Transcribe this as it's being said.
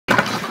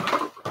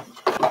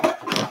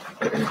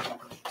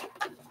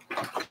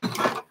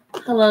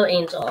Hello,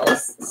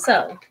 angels.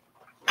 So,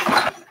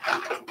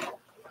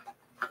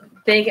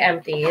 big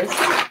empties.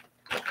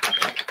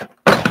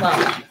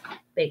 Well,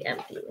 big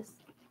empties.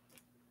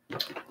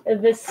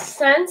 The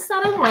scents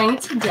that I'm wearing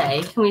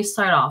today, can we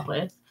start off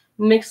with?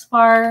 Mix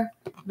Bar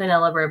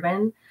Vanilla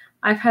Bourbon.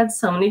 I've had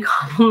so many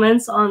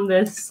compliments on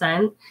this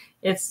scent.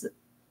 It's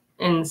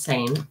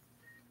insane.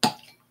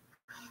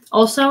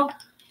 Also,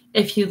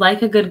 if you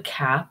like a good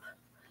cap,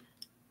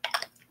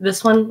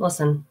 this one,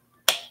 listen,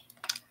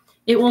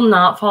 it will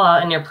not fall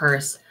out in your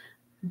purse.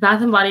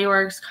 Bath & Body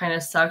Works kind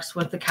of sucks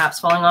with the caps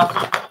falling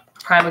off.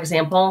 Prime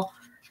example,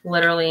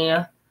 literally,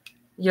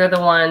 you're the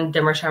one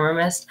dimmer shimmer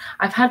mist.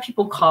 I've had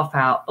people cough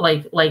out,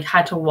 like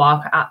had to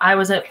walk. I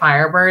was at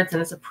Firebirds,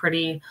 and it's a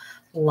pretty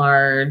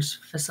large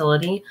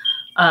facility.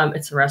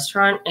 It's a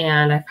restaurant,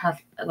 and I've had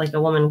like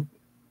a woman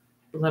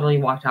literally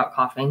walked out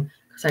coughing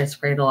because I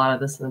sprayed a lot of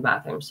this in the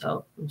bathroom.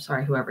 So I'm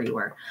sorry, whoever you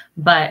were.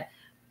 But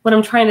what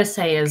I'm trying to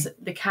say is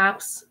the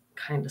caps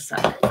kind of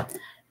suck.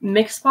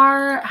 Mix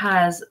Bar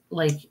has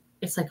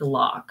it's like a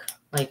lock.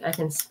 Like I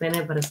can spin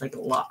it, but it's like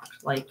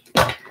locked. Like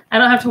I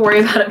don't have to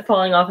worry about it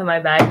falling off in my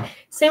bag.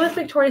 Same with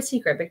Victoria's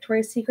Secret.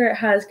 Victoria's Secret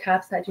has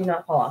caps that do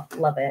not fall off.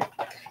 Love it.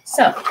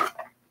 So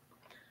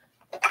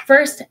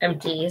first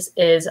empties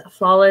is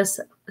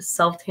Flawless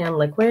Self-Tan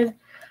Liquid.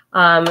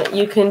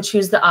 You can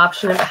choose the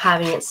option of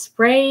having it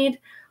sprayed,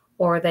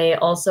 or they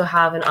also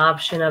have an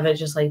option of it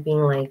just like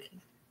being like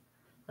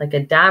a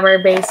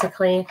dabber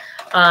basically.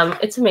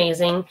 It's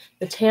amazing.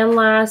 The tan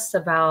lasts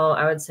about,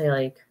 I would say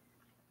like,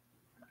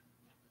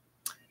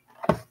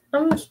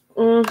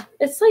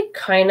 it's like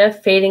kind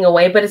of fading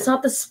away, but it's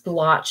not the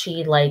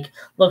splotchy, like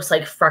looks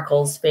like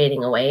freckles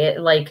fading away. It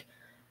like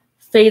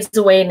fades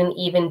away in an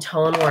even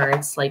tone where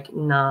it's like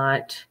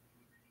not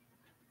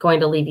going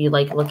to leave you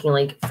like looking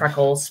like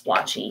freckles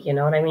splotchy. You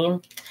know what I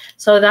mean?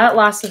 So that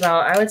lasts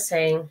about, I would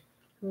say,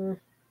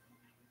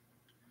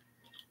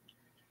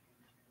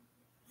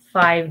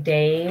 5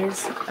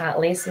 days, at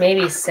least,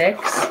 maybe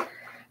 6.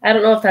 I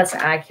don't know if that's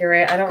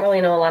accurate. I don't really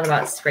know a lot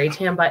about spray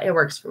tan, but it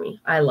works for me.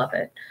 I love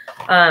it.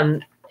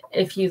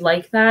 If you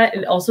like that,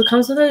 it also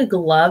comes with a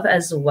glove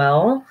as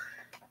well,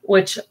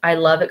 which I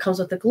love. It comes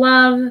with the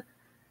glove,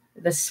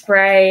 the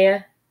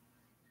spray.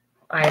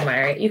 I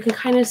admire it. You can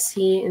kind of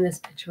see in this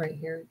picture right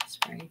here, the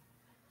spray.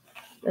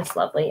 That's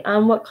lovely.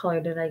 What color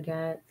did I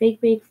get?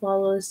 Fake Bake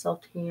Flawless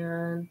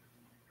Self-Tan.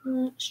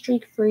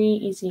 Streak-free,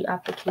 easy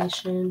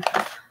application.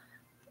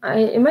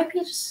 It might be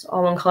just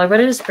all one color, but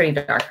it is pretty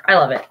dark. I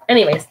love it.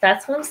 Anyways,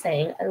 that's what I'm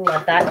saying. I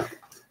love that.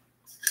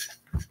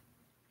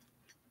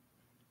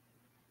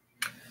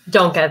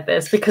 Don't get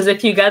this, because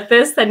if you get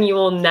this, then you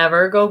will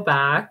never go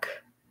back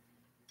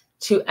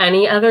to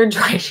any other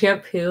dry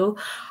shampoo.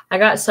 I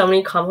got so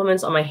many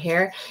compliments on my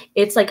hair.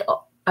 It's like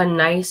a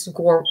nice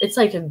it's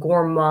like a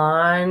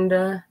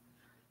gourmand,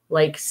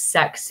 like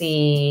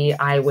sexy.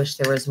 I wish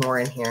there was more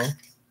in here.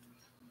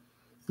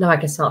 No, I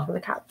can smell it from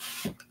the cap.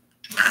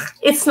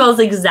 It smells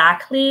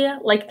exactly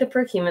like the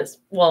perfume. It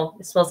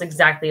smells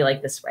exactly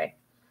like the spray.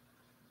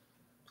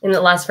 And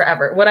it lasts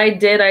forever. What I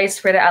did, I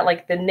sprayed it at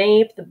like the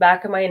nape, the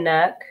back of my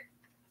neck,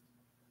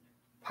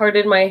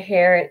 parted my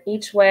hair in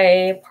each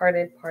way,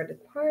 parted,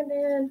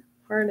 and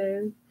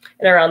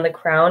around the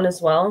crown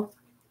as well.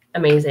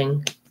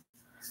 Amazing.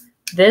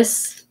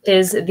 This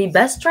is the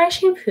best dry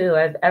shampoo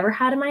I've ever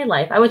had in my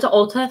life. I went to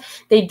Ulta.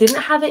 They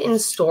didn't have it in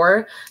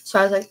store. So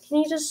I was like, can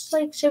you just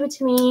like ship it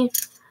to me?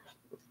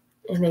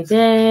 And they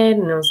did,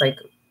 and it was like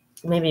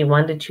maybe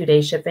 1 to 2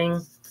 day shipping.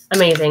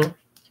 Amazing.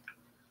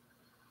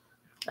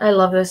 I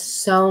love this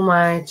so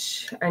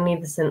much. I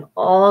need this in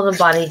all the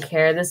body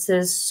care. This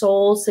is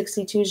Sol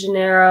 62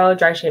 Janeiro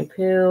dry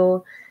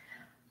shampoo.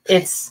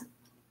 It's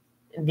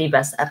the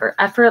best ever.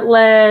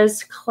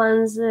 Effortless,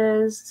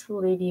 cleanses to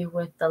leave you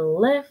with the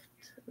lift,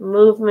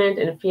 movement,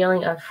 and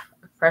feeling of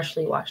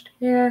freshly washed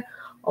hair.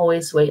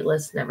 Always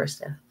weightless, never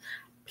stiff.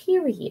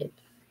 Period.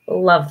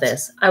 Love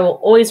this. I will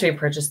always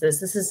repurchase this.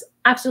 This is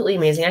absolutely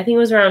amazing. I think it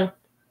was around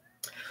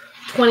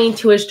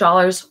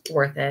 $22-ish.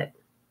 Worth it.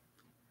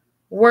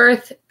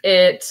 Worth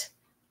it.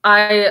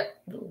 I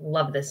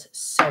love this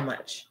so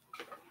much.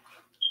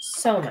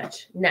 So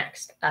much.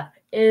 Next up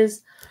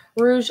is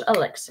Rouge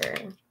Elixir.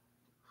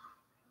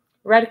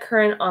 Red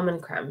currant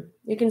almond creme.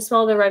 You can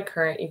smell the red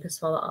currant. You can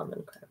smell the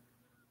almond creme.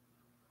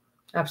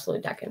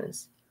 Absolute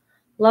decadence.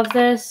 Love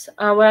this.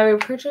 Would I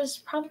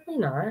repurchase? Probably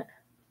not.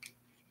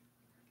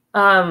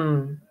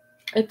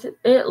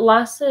 It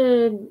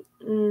lasted,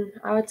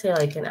 I would say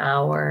like an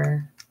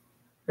hour.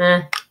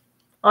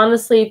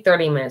 Honestly,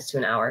 30 minutes to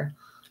an hour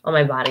on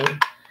my body.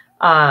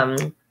 I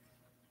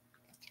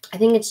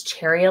think it's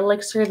Cherry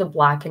Elixir, the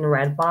black and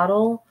red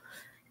bottle.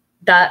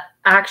 That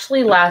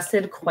actually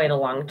lasted quite a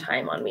long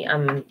time on me.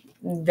 I'm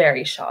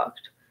very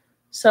shocked.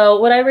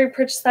 So would I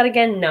repurchase that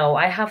again? No,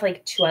 I have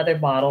like 2 other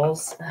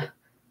bottles.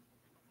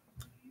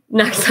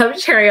 Next up,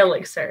 Cherry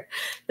Elixir.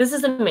 This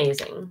is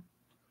amazing.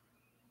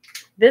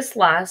 This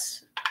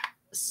lasts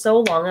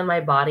so long on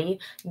my body.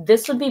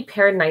 This would be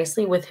paired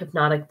nicely with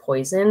Hypnotic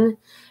Poison.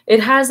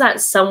 It has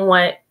that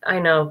somewhat, I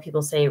know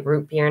people say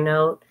root beer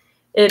note.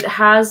 It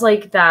has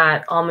like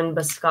that almond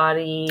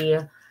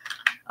biscotti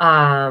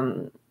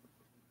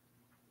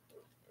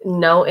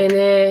note in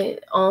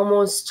it,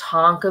 almost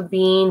tonka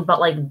bean, but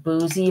like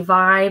boozy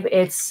vibe.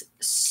 It's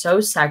so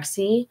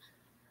sexy.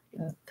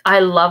 I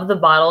love the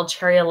bottle,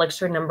 Cherry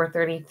Elixir number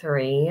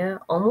 33.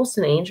 Almost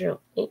an angel.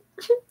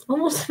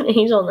 Almost an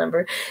angel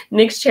number.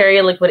 NYX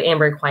Cherry Liquid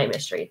Amber Quiet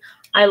Mystery.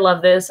 I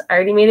love this. I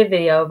already made a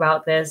video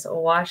about this.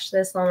 Watch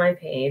this on my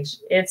page.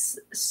 It's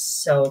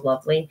so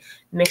lovely.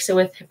 Mix it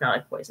with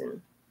Hypnotic Poison.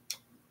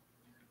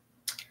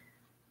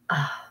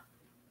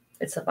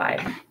 It's a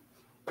vibe.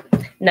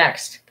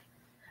 Next,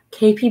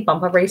 KP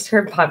Bump Up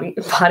Racer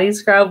Body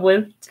Scrub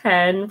with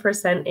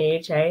 10%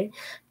 AHA.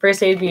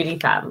 First Aid Beauty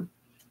Fab.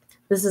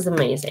 This is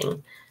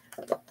amazing.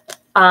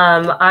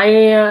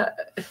 Obviously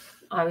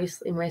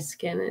my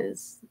skin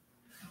is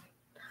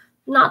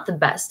not the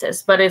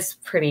bestest, but it's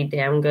pretty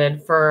damn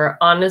good for,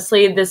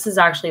 honestly, this is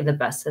actually the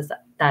bestest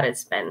that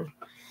it's been.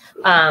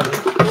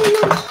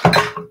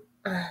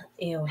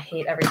 Ew,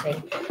 hate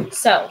everything.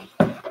 So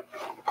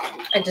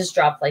I just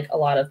dropped like a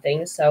lot of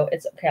things, so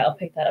it's okay. I'll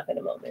pick that up in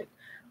a moment.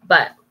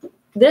 But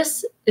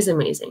this is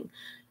amazing.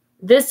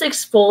 This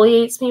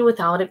exfoliates me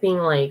without it being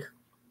like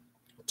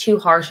too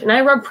harsh. And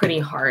I rub pretty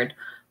hard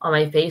on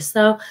my face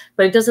though,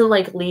 but it doesn't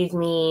like leave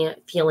me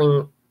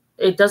feeling,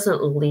 it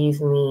doesn't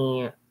leave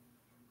me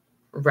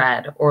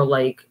red or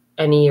like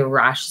any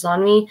rashes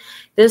on me.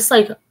 This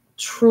like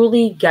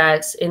truly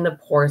gets in the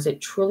pores.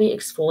 It truly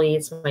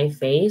exfoliates my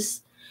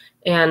face.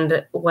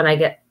 And when I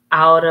get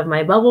out of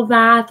my bubble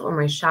bath or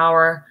my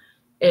shower,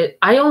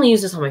 I only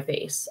use this on my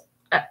face.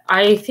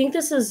 I think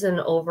this is an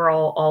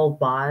overall all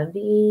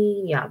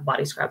body,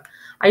 body scrub.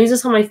 I use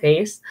this on my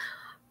face.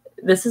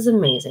 This is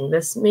amazing.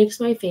 This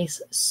makes my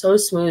face so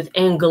smooth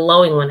and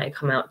glowing when I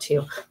come out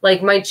too.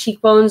 Like my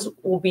cheekbones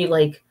will be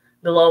like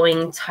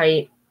glowing,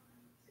 tight,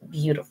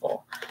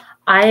 beautiful.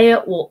 I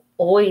will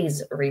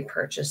always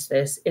repurchase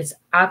this. It's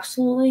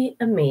absolutely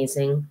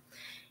amazing.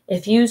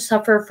 If you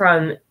suffer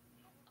from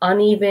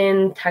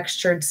uneven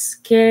textured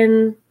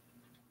skin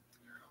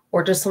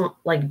or just some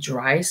like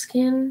dry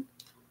skin,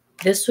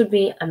 this would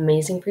be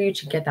amazing for you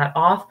to get that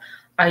off.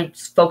 I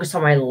focus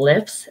on my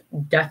lips,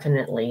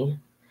 definitely.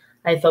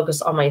 I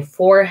focus on my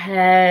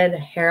forehead,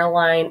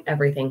 hairline,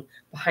 everything.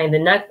 Behind the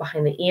neck,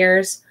 behind the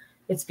ears.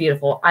 It's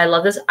beautiful. I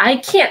love this. I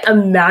can't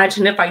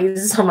imagine if I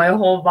use this on my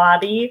whole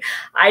body.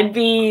 I'd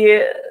be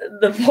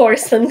the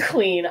porcelain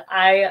queen.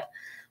 I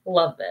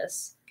love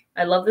this.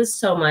 I love this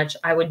so much.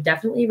 I would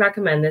definitely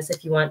recommend this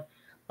if you want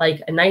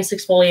like a nice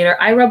exfoliator.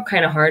 I rub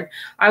kind of hard.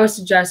 I would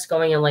suggest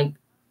going in like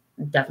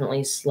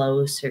definitely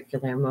slow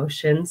circular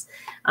motions.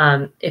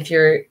 If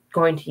you're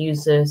going to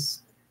use this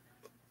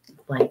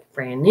like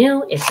brand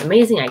new, it's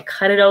amazing. I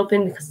cut it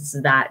open because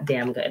it's that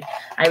damn good.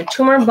 I have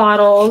 2 more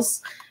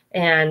bottles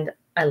and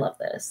I love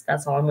this.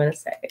 That's all I'm going to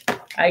say.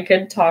 I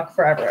could talk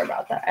forever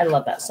about that. I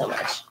love that so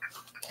much.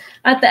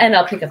 At the end,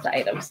 I'll pick up the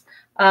items.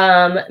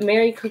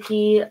 Mary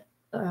Cookie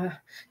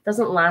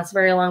doesn't last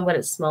very long, but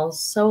it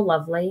smells so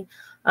lovely.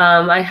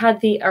 I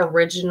had the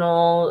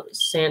original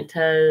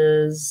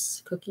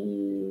Santa's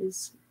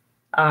cookies.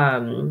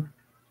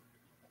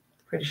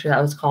 Pretty sure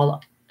that was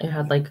called. It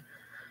had like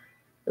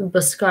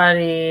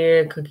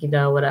biscotti, cookie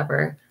dough,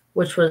 whatever,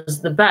 which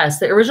was the best.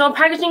 The original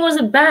packaging was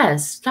the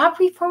best. Stop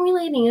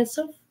reformulating. It's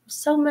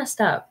so messed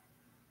up.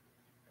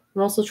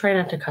 I'm also trying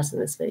not to cuss in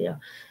this video.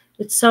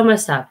 It's so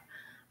messed up.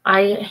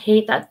 I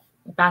hate that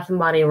Bath &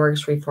 Body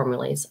Works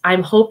reformulates.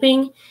 I'm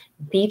hoping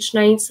Beach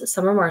Nights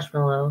Summer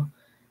Marshmallow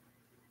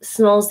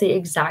smells the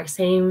exact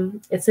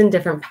same. It's in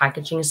different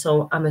packaging,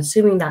 so I'm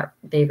assuming that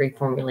they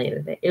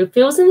reformulated it. If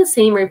it was in the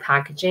same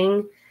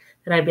repackaging,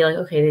 then I'd be like,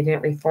 okay, they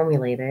didn't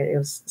reformulate it. It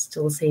was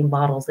still the same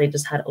bottles. They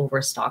just had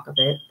overstock of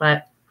it.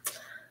 But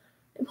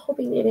I'm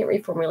hoping they didn't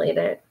reformulate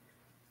it.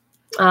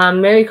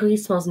 Mary Cookie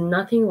smells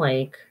nothing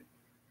like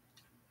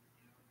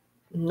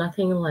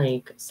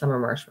Summer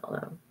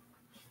Marshmallow.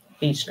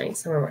 Beach Night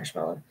Summer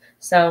Marshmallow.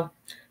 So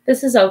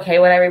this is okay.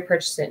 Would I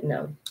repurchase it?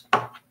 No.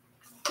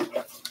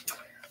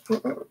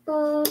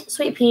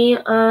 Sweet Pea.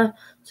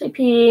 Sweet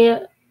Pea.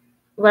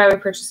 Would I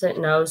repurchase it?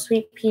 No.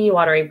 Sweet Pea,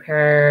 Watery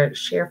Pear,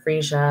 Sheer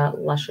Freesia,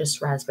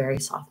 Luscious Raspberry,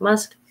 Soft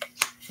Musk.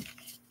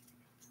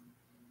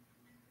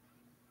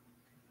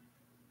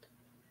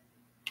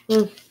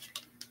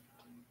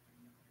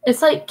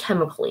 It's like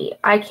chemically.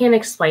 I can't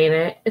explain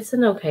it. It's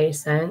an okay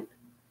scent.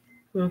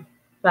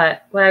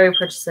 But would I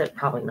repurchase it?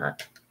 Probably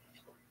not.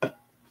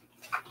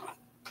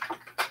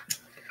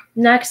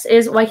 Next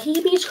is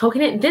Waikiki Beach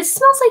Coconut. This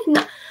smells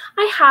like...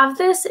 I have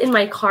this in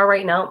my car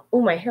right now.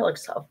 Oh, my hair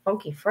looks so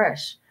funky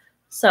fresh.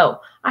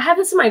 So I have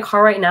this in my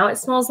car right now. It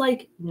smells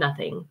like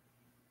nothing.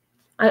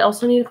 I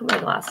also need to put my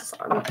glasses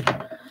on.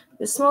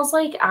 It smells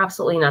like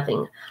absolutely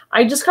nothing.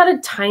 I just got a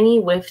tiny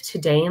whiff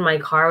today in my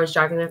car. I was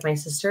driving with my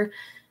sister.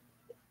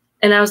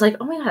 And I was like,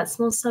 oh my God, it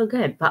smells so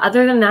good. But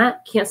other than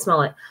that, can't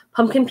smell it.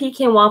 Pumpkin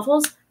pecan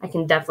waffles, I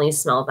can definitely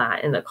smell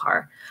that in the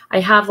car.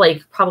 I have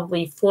like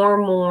probably 4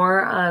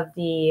 more of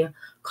the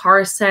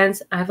car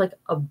scents. I have like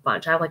a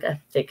bunch. I have like a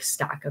thick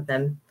stack of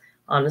them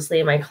honestly,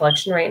 in my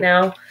collection right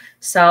now.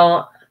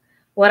 So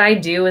what I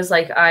do is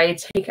like I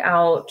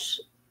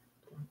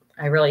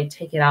really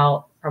take it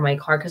out from my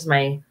car because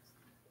my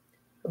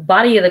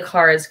body of the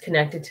car is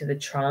connected to the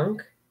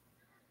trunk.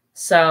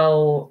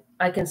 So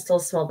I can still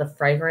smell the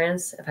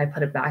fragrance if I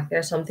put it back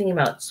there. So I'm thinking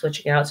about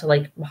switching it out to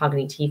like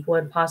mahogany teak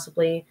wood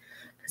possibly,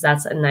 because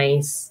that's a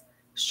nice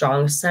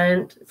strong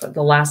scent. For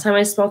the last time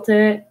I smelled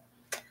it,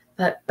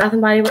 but Bath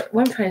and Body Works,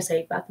 what I'm trying to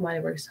say, Bath and Body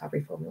Works, stop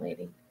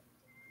reformulating.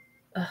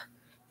 Ugh.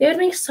 They would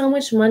make so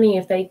much money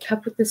if they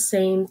kept with the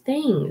same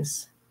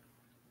things.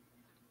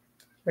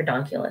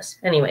 Redonkulous.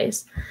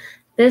 Anyways,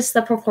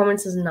 the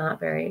performance is not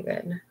very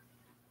good.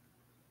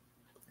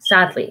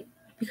 Sadly,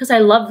 because I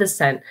love this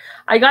scent.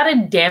 I got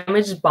a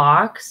damaged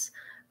box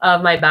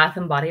of my Bath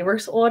and Body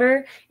Works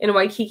order in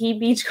Waikiki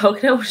Beach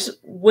Coconut, which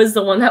was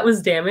the one that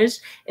was damaged,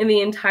 and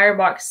the entire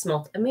box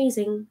smelled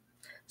amazing.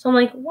 So I'm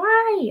like,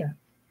 why?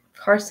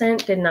 Car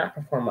scent did not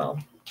perform well.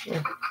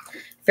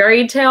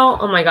 Fairy Tale,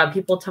 oh my god,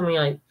 people tell me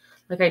like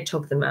I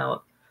took them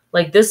out.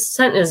 Like this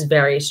scent is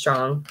very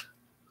strong.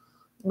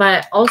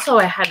 But also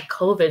I had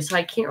COVID, so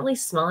I can't really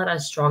smell it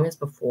as strong as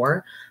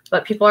before.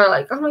 But people are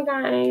like, oh my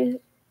god,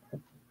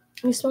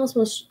 you smell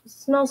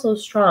so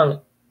strong.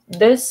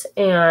 This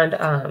and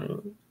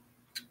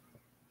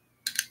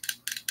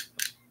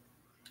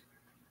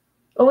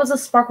what was a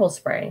sparkle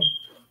spray?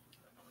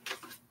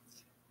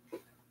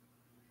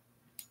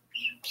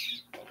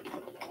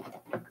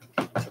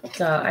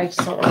 I just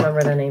don't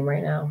remember the name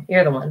right now.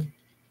 You're the one.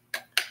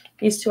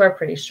 These two are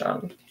pretty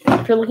strong.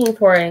 If you're looking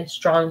for a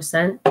strong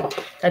scent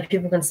that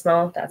people can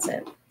smell, that's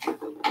it.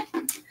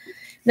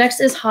 Next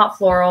is Hot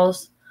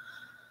Florals.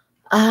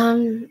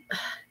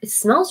 It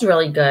smells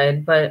really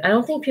good, but I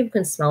don't think people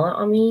can smell it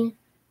on me.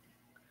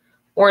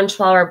 Orange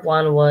Flower,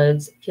 Blonde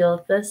Woods.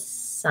 Feel the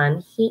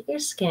sun heat your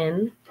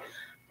skin.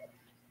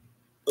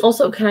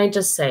 Also, can I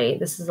just say,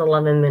 this is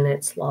 11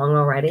 minutes long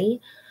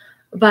already,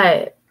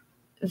 but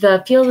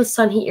the feel the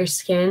sun heat your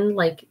skin,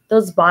 like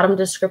those bottom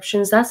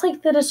descriptions, that's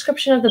like the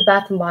description of the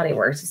Bath and Body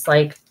Works. It's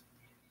like,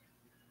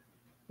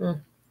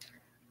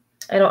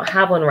 I don't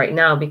have one right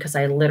now because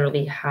I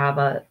literally have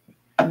a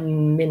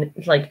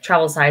like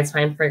travel size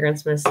fine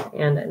fragrance mist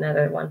and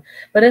another one.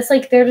 But it's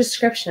like their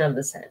description of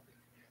the scent,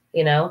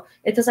 you know?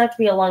 It doesn't have to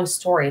be a long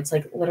story. It's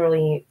like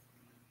literally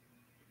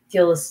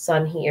feel the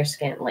sun heat your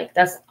skin. Like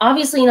that's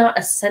obviously not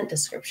a scent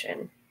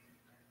description.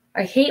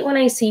 I hate when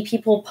I see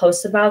people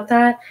post about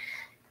that.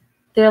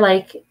 They're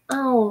like,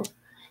 oh,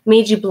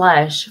 made you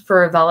blush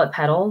for Velvet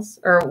Petals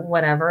or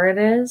whatever it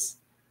is.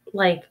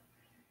 Like,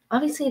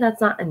 obviously that's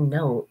not a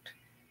note.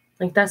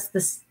 Like that's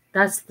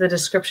the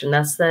description.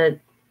 That's the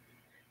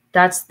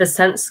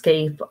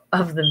scentscape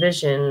of the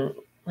vision.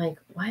 Like,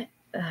 what?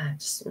 It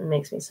just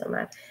makes me so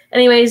mad.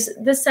 Anyways,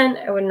 this scent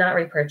I would not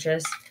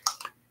repurchase.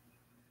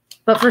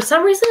 But for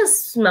some reason it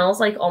smells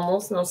like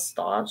almost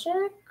nostalgic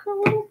a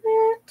little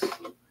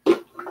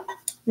bit.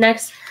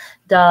 Next,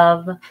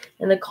 Dove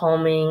in the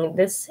Calming.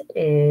 This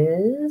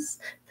is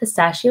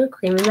Pistachio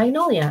Cream and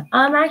Magnolia.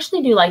 I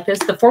actually do like this.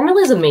 The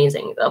formula is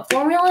amazing. The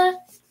formula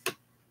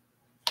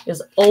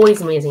is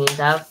always amazing in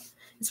Dove.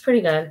 It's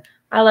pretty good.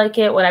 I like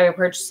it. Would I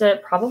repurchase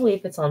it? Probably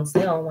if it's on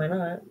sale. Why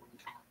not?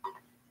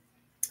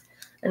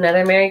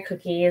 Another Mary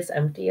Cookie is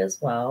empty as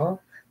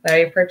well. Would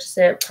I repurchase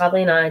it?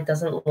 Probably not. It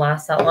doesn't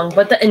last that long.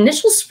 But the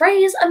initial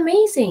spray is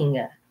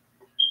amazing.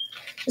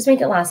 Just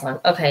make it last long.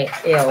 Okay,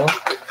 ew.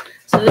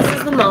 So this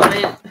is the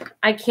moment.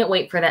 I can't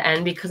wait for the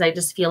end because I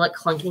just feel it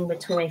clunking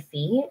between my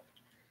feet.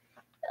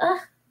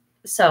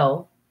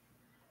 So,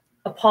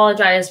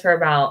 apologize for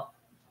about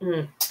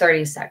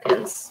 30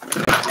 seconds.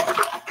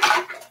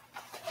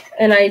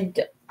 And I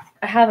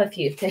have a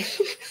few things.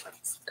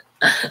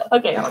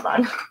 Okay, hold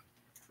on.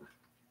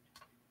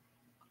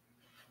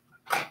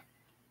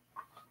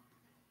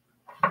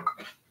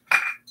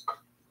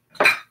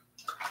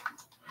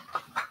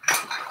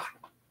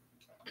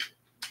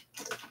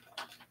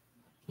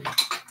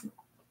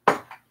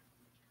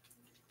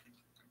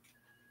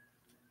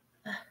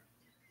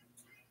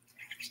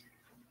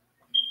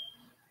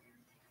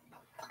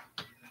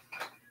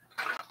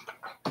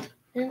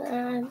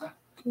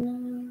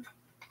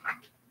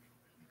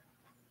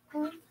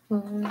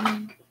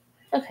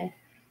 Okay.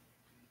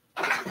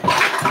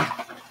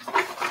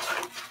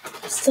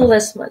 Still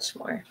this much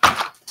more.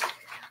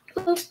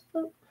 Boop,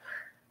 boop.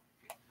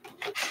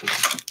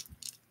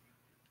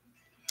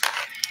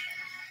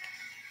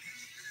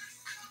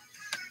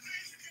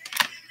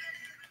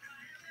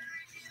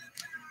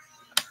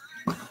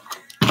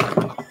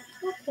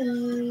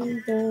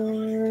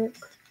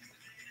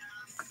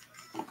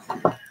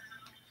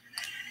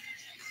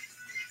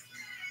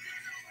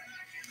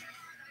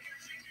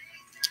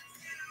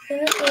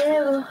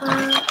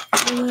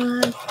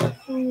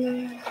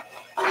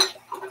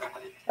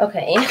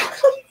 Okay, okay.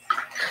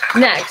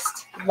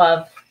 Next,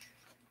 love.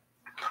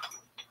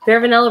 Bare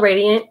Vanilla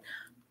Radiant.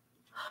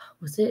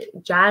 Was it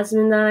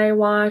Jasmine that I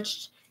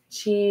watched?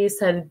 She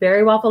said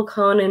Berry Waffle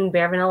Cone and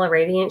Bare Vanilla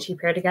Radiant she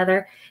paired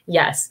together.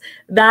 Yes,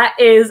 that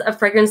is a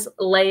fragrance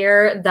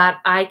layer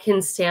that I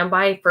can stand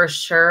by for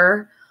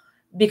sure.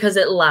 because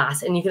it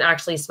lasts and you can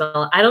actually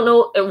smell it. I don't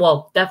know.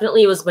 Well,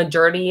 definitely it was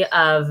majority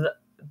of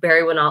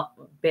berry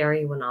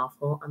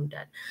waffle. I'm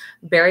dead.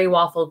 Berry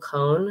waffle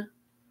cone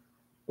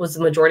was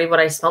the majority of what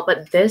I smelled,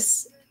 but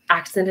this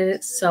accented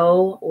it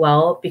so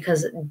well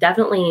because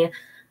definitely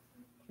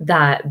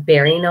that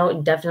berry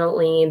note,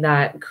 definitely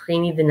that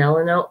creamy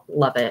vanilla note.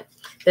 Love it.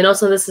 Then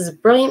also this is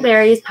Brilliant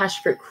Berries,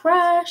 Passion Fruit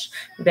Crush.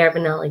 Bare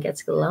Vanilla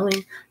gets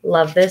glowing.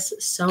 Love this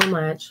so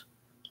much.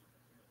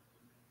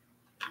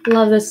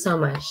 Love this so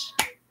much.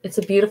 It's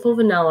a beautiful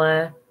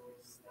vanilla.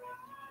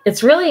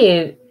 It's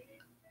really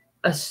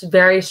a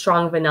very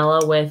strong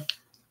vanilla with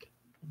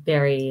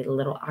very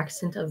little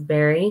accent of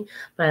berry,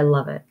 but I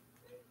love it.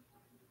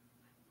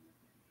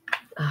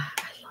 I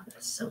love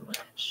this so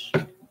much.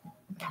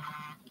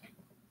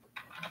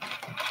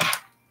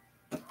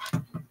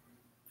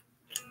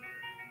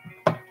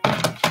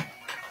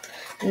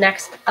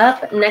 Next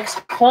up,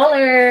 next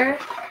color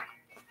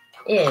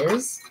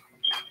is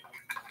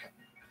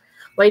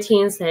White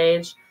Tea and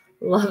Sage.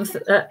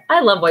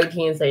 I love White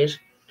Tea and Sage.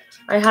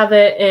 I have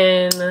it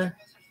in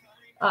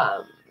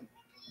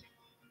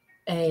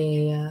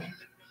a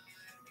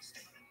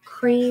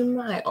cream.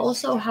 I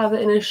also have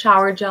it in a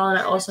shower gel, and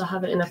I also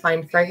have it in a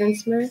fine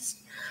fragrance mist.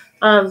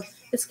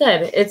 It's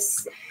good. It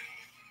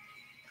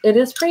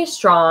is pretty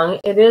strong.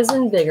 It is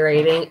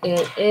invigorating.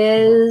 It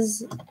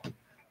is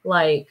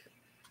like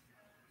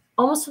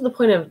almost to the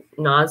point of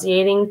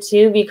nauseating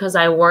too, because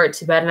I wore it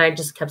to bed and I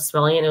just kept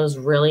smelling it and it was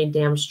really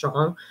damn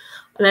strong.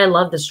 And I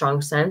love the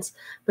strong scents,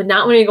 but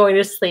not when you're going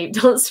to sleep.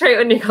 Don't spray it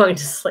when you're going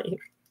to sleep.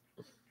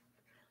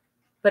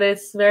 But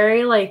it's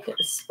very like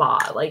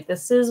spa. Like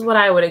this is what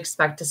I would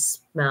expect to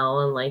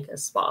smell in like a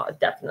spa,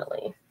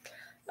 definitely.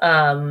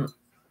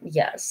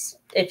 Yes.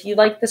 If you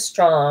like the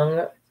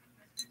strong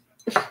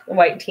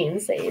White Tea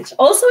and Sage.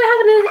 Also,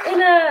 I have it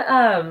in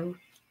a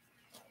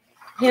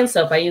hand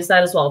soap. I use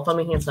that as well,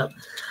 foaming hand soap.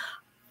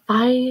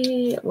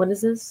 What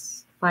is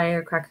this?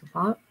 Firecracker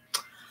Pop.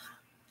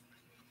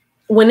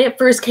 When it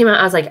first came out,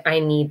 I was like, I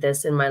need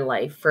this in my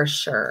life for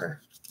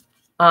sure.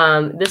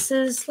 This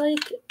is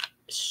like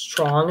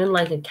strong in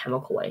like a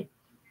chemical way.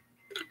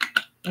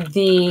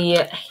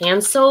 The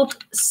hand soap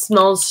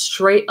smells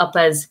straight up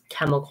as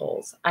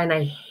chemicals, and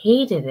I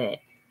hated it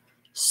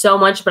so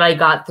much, but I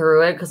got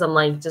through it because I'm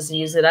like, just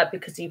use it up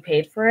because you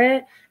paid for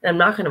it, and I'm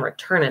not going to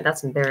return it.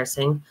 That's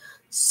embarrassing.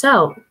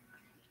 So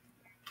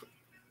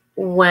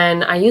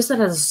when I use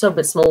it as a soap,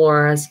 it smells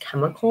more as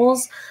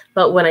chemicals,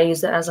 but when I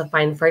use it as a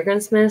fine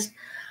fragrance mist,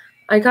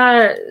 I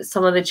got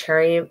some of the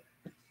cherry.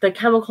 The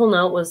chemical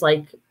note was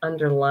like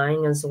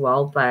underlying as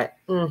well, but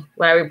when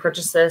I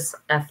repurchased this,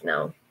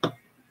 no.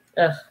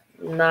 Ugh,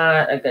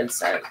 not a good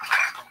scent.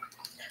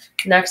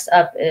 Next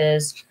up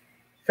is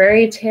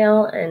Fairy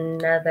Tale,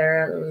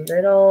 another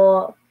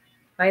little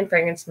fine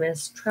fragrance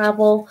mist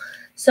travel.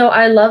 So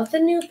I love the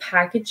new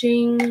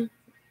packaging.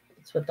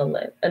 It's with the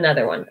lid.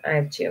 Another one. I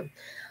have two.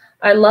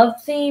 I love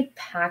the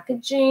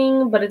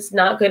packaging, but it's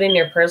not good in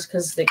your purse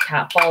because the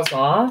cap falls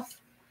off.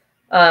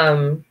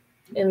 And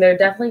they're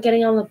definitely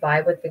getting on the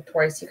vibe with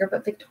Victoria's Secret,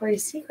 but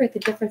Victoria's Secret, the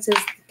difference is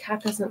the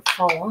cap doesn't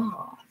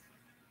fall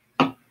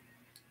off.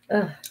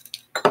 Ugh.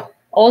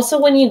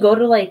 Also, when you go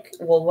to like,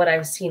 well, what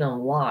I've seen on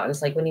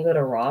vlogs, like when you go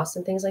to Ross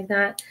and things like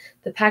that,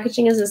 the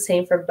packaging is the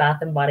same for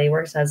Bath and Body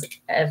Works as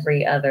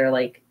every other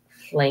like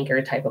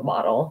flanker type of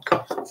bottle.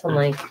 So I'm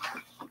like,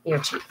 you're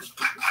cheap.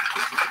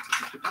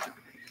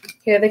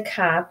 Here are the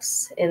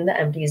caps in the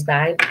empties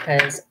bag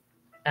because,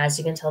 as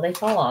you can tell, they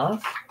fall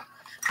off.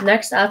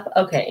 Next up,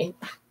 okay,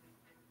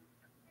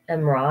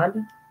 Emerald.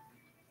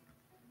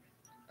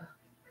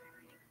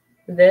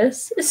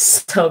 This is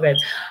so good.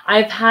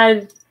 I've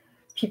had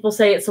people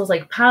say it smells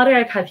like powder.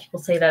 I've had people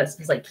say that it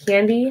smells like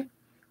candy.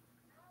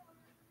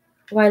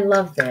 Oh, I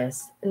love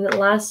this. And it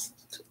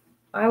lasts,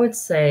 I would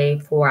say,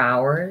 4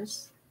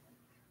 hours.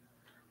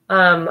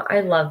 I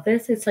love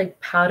this. It's like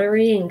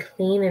powdery and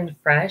clean and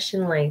fresh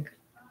and like,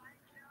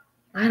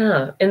 I don't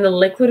know. And the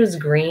liquid is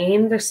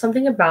green. There's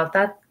something about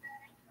that.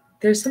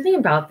 There's something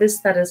about this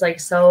that is like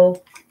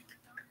so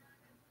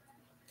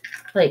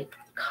like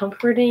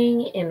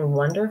comforting and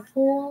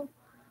wonderful.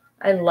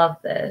 I love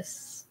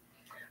this.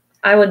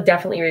 I would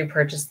definitely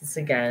repurchase this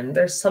again.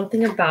 There's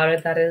something about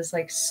it that is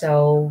like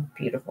so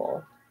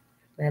beautiful.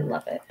 I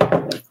love it.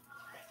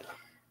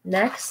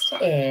 Next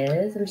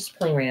is, I'm just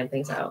pulling random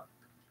things out.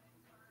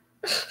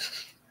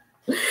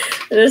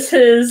 This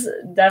is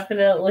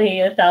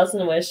definitely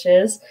 1,000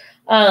 Wishes.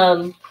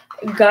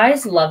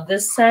 Guys love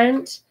this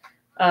scent.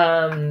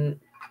 Will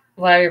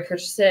I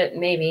repurchase it?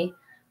 Maybe.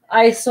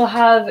 I still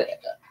have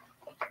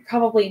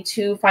probably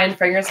 2 fine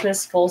fragrance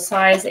mists, full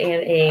size,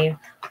 and a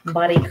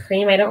body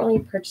cream. I don't really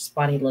purchase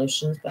body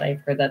lotions, but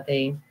I've heard that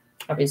they,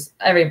 obviously,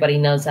 everybody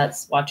knows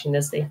that's watching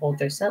this, they hold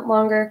their scent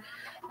longer.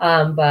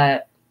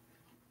 But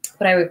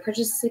I would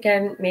purchase this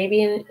again,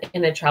 maybe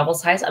in a travel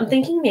size. I'm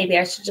thinking maybe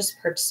I should just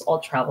purchase all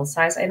travel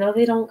size. I know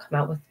they don't come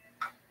out with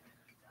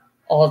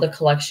all the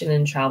collection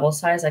in travel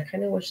size. I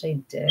kind of wish they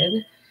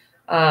did.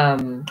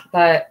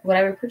 But would I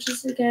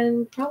repurchase it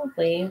again?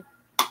 Probably.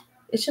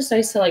 it's just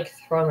nice to like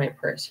throw in my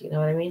purse. You know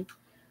what I mean?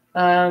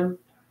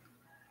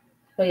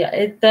 But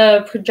yeah,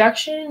 the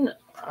projection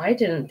I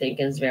didn't think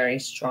is very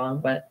strong,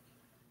 but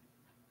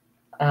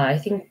I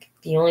think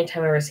the only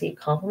time I receive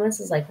compliments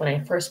is like when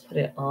I first put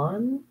it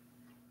on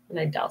and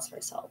I douse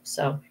myself.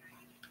 So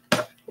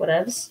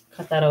whatevs,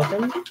 cut that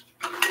open.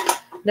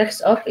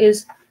 Next up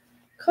is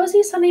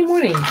Cozy Sunday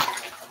Morning.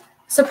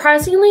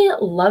 Surprisingly,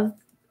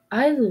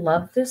 I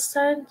love this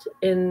scent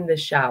in the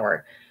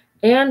shower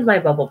and my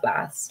bubble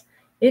baths.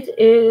 It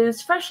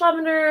is fresh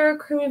lavender,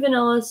 creamy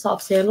vanilla,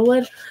 soft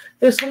sandalwood.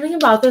 There's something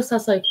about this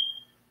that's like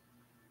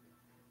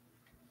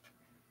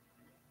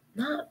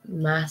not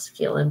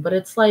masculine, but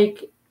it's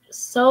like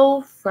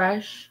so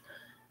fresh,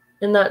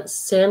 and that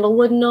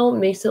sandalwood note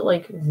makes it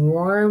like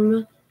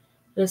warm.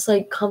 It's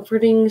like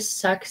comforting,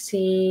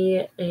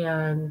 sexy,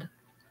 and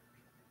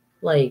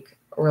like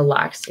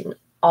relaxing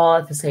all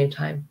at the same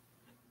time.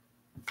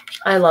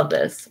 I love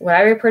this. Would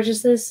I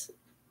repurchase this?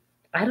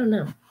 I don't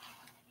know.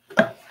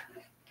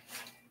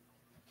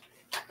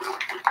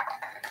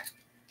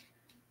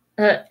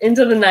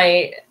 Into the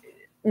Night.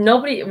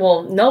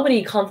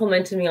 Nobody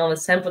complimented me on the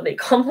scent, but they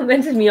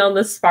complimented me on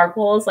the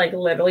sparkles. Like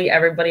literally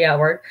everybody at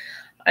work.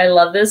 I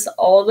love this.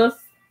 All of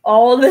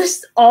the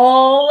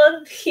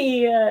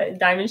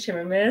diamond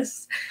shimmer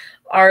mists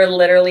are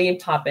literally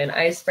popping.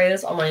 I spray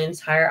this on my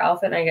entire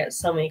outfit and I get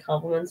so many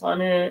compliments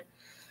on it.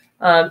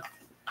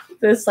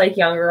 This like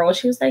young girl,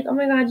 she was like, oh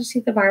my god, you see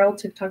the viral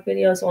TikTok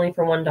video? It's only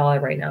for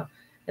 $1 right now.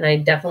 And I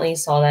definitely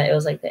saw that. It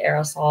was like the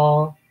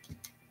aerosol.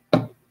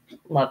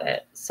 Love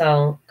it.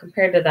 So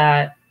compared to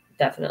that,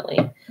 definitely.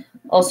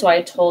 Also,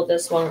 I told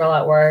this one girl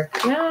at work,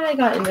 yeah, I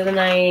got Into the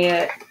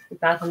Night,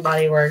 Bath and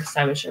Body Works,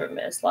 Diamond Shimmer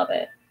Mist. Love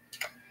it.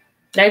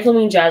 Night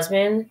Blooming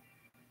Jasmine,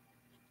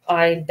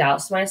 I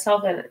doused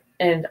myself.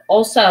 And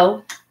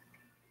also,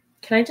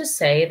 can I just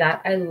say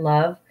that I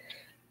love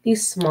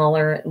these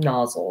smaller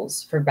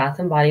nozzles for Bath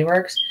and Body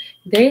Works.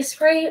 They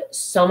spray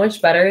so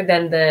much better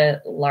than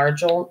the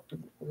larger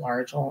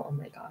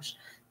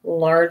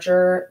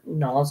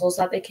nozzles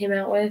that they came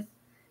out with.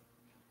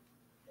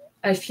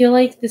 I feel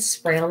like the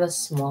spray on the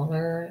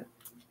smaller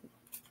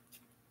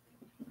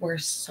were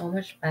so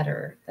much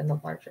better than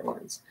the larger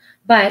ones.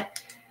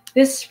 But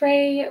this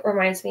spray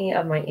reminds me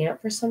of my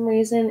aunt for some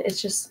reason.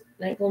 It's just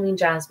Night Blooming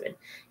Jasmine.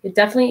 It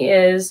definitely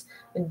is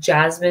a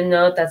jasmine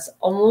note that's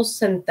almost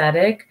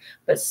synthetic,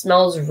 but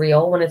smells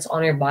real when it's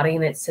on your body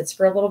and it sits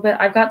for a little bit.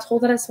 I've got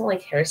told that it smelled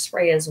like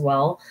hairspray as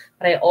well,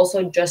 but I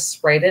also just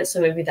sprayed it, so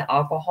maybe the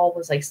alcohol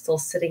was like still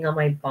sitting on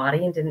my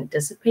body and didn't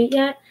dissipate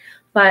yet.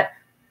 But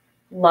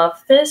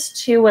love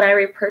this too. When I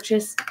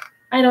repurchase,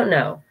 I don't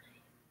know.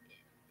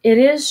 It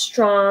is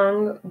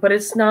strong, but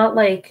it's not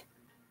like,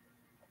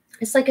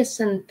 it's like a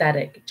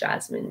synthetic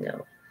jasmine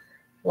note.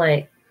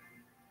 Like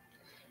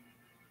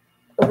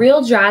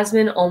real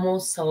jasmine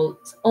almost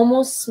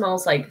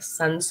smells like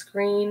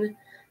sunscreen,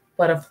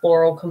 but a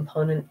floral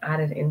component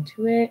added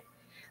into it.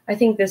 I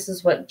think this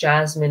is what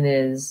jasmine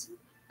is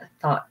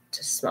thought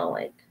to smell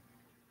like.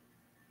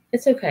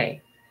 It's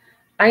okay.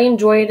 I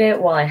enjoyed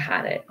it while I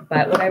had it,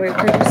 but would I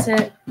repurchase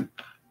it?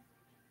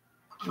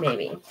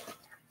 Maybe.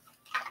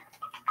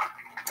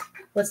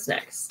 What's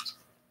next?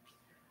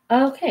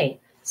 Okay,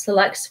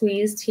 Select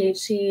Squeeze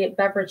THC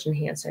Beverage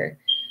Enhancer.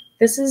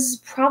 This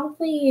is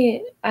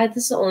probably, this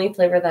is the only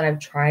flavor that I've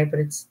tried, but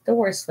it's the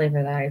worst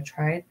flavor that I've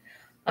tried.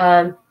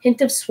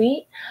 Hint of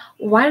sweet.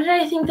 Why did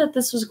I think that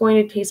this was going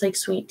to taste like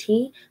sweet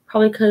tea?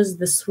 Probably because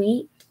the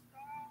sweet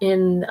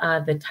in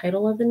the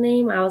title of the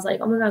name, I was like,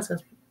 oh my god,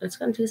 it's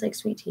going to taste like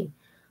sweet tea.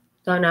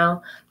 Don't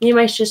know. Me and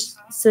my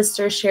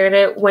sister shared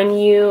it. When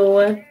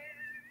you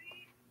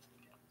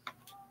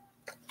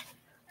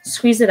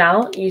squeeze it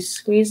out, you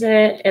squeeze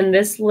it in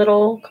this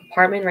little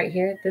compartment right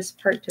here, this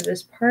part to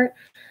this part,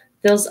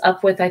 fills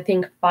up with, I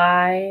think,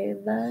 5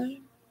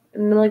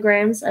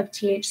 milligrams of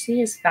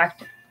THC is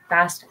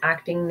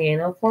fast-acting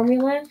nano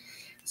formula.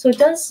 So it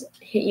does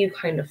hit you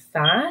kind of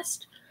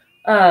fast,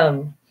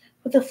 but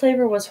the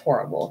flavor was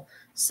horrible.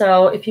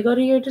 So if you go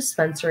to your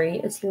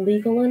dispensary, it's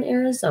legal in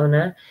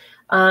Arizona.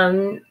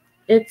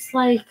 It's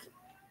like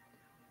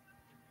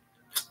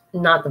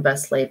not the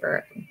best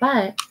flavor,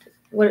 but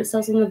what it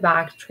says on the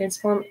back,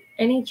 transform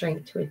any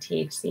drink to a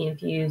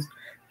THC-infused,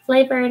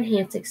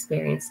 flavor-enhanced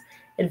experience.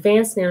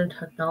 Advanced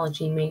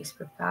nanotechnology makes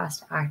for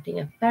fast-acting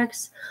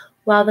effects,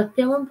 while the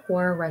fill and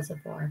pour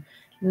reservoir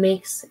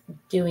makes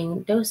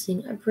doing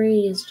dosing a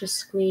breeze. Just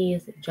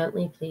squeeze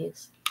gently,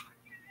 please.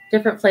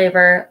 Different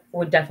flavor.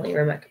 Would definitely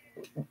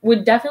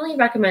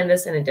recommend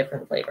this in a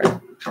different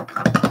flavor.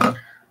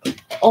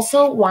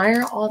 Also, why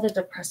are all the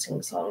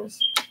depressing songs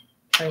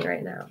playing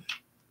right now?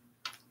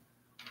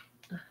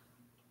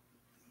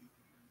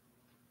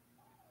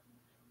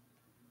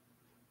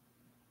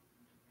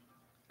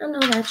 I know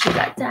that you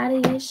got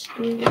daddy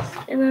issues,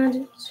 and I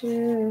do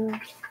too.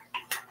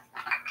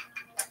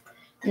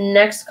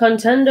 Next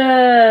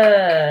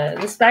contender.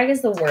 This bag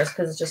is the worst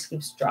because it just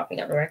keeps dropping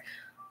everywhere.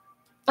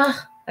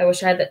 I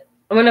wish I had the.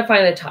 I'm gonna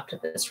find the top to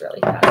this really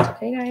fast.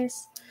 Okay,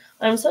 guys.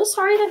 I'm so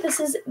sorry that this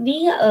is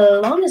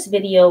the longest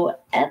video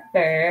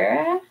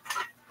ever.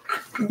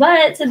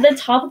 But the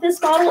top of this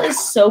bottle is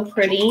so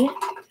pretty.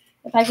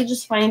 If I could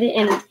just find it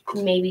in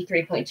maybe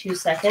 3.2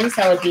 seconds,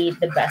 that would be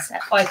the best.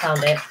 Oh, I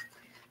found it.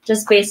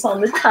 Just based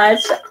on the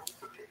touch.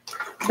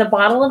 The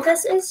bottle of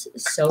this is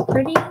so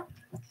pretty.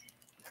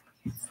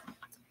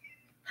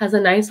 Has a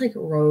nice like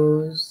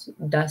rose,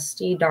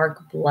 dusty,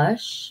 dark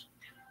blush.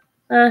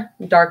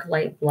 Dark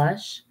light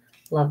blush.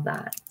 Love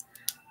that.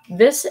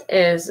 This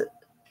is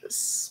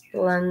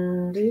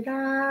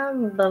Splendida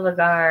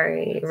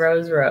Bulgari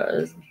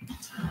Rose.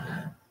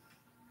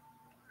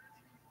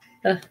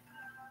 I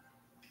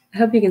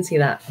hope you can see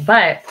that.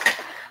 But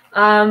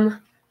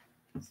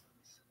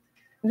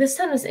this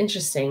scent is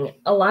interesting.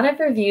 A lot of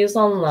reviews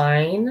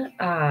online,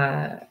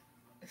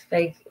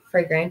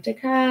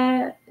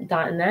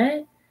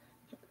 fragrantica.net,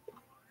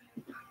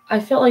 I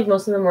felt like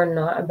most of them were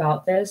not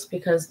about this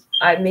because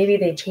maybe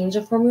they changed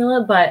the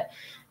formula, but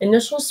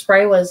initial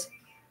spray was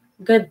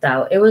good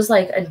though. It was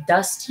like a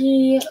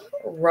dusty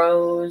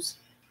rose,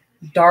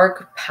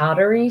 dark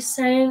powdery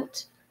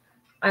scent.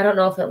 I don't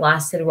know if it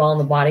lasted well in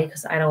the body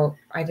because I don't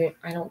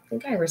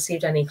think I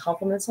received any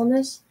compliments on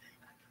this.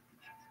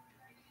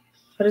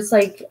 But it's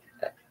like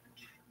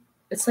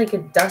a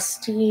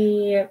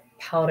dusty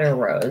powder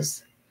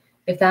rose.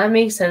 If that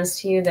makes sense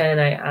to you, then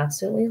I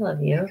absolutely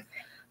love you.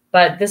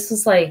 But this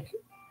is like,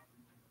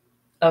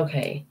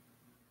 okay.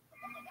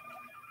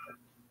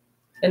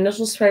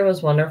 Initial spray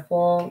was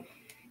wonderful.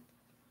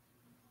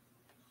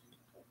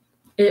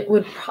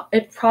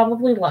 It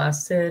probably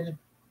lasted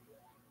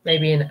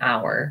maybe an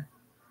hour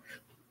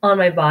on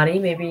my body.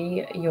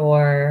 Maybe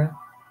your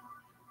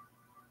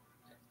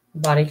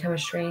body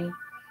chemistry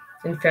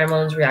and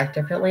pheromones react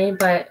differently,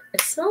 but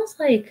it smells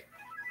like,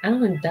 I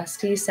don't know,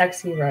 dusty,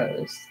 sexy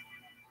rose.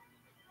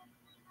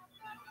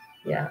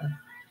 Yeah.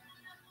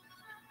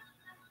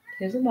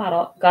 Here's a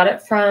bottle. Got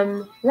it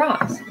from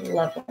Ross.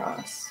 Love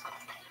Ross.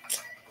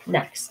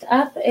 Next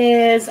up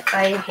is,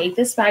 I hate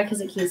this bag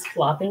because it keeps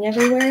flopping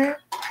everywhere.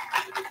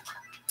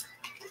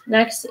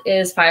 Next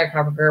is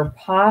Firecracker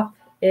Pop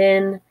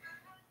in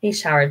a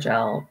shower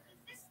gel.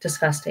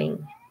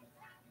 Disgusting.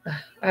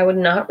 I would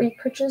not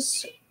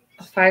repurchase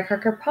a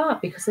Firecracker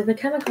Pop because of the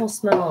chemical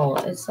smell.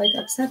 It's like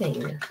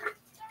upsetting.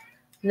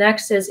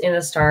 Next is In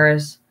the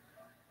Stars.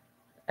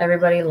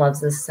 Everybody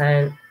loves this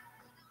scent.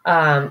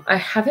 I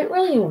haven't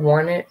really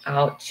worn it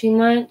out too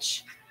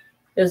much.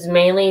 It was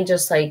mainly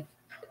just like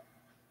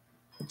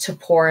to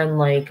pour in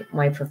like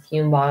my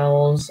perfume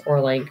bottles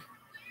or like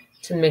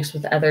to mix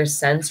with other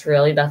scents.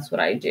 Really, that's what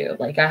I do.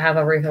 Like I have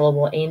a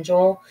refillable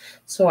Angel,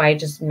 so I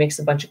just mix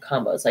a bunch of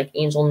combos like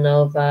Angel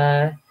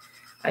Nova.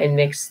 I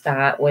mix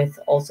that with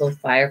also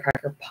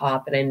Firecracker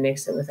Pop, and I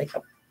mix it with like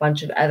a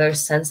bunch of other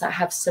scents that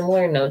have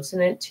similar notes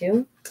in it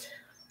too,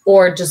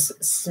 or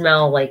just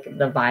smell like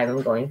the vibe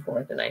I'm going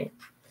for the night.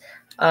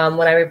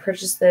 When I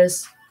repurchased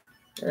this,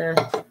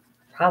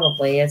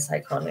 probably it's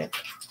iconic.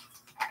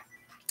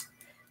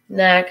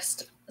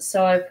 Next,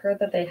 so I've heard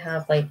that they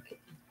have like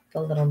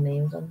the little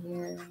names on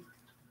here.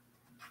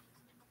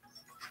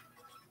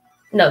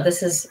 No,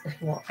 this is,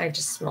 well, I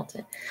just smelt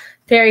it.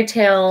 Fairy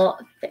Tale.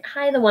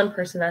 Hi, the one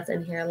person that's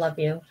in here. I love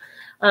you.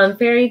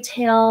 Fairy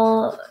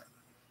Tale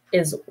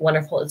is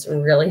wonderful. It's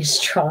really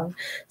strong.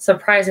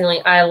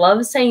 Surprisingly, I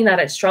love saying that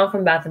it's strong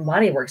from Bath &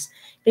 Body Works.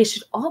 They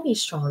should all be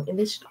strong, and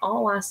they should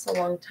all last a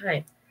long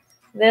time.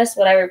 This,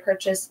 would I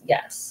repurchase?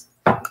 Yes.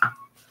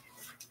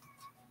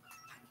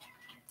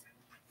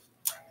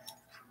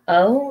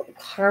 Oh,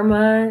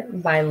 Karma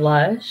by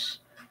Lush.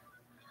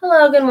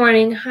 Hello, good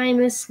morning. Hi,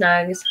 Miss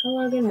Snugs.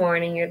 Hello, good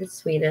morning. You're the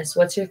sweetest.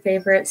 What's your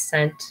favorite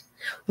scent?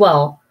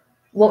 Well,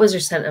 what was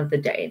your scent of the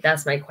day?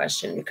 That's my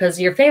question. Because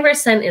your favorite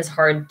scent is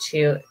hard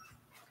to...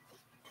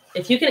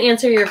 If you can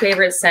answer your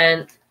favorite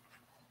scent,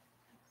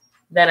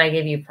 then I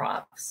give you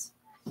props.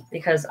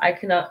 Because I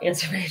cannot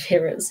answer my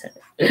favorite scent.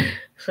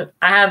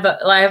 I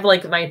have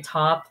like my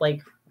top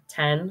like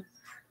 10.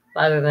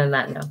 Other than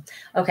that, no.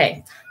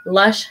 Okay.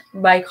 Lush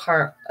by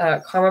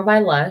Karma by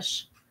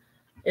Lush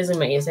is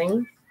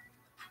amazing.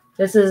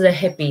 This is a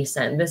hippie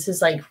scent. This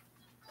is like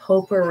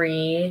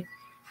potpourri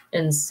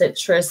and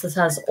citrus. This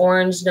has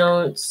orange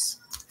notes.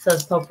 It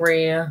says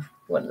potpourri.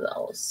 What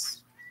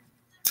else?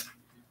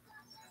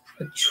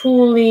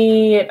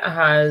 Patchouli. It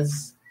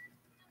has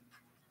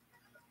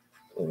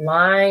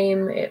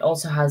lime. It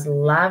also has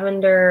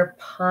lavender,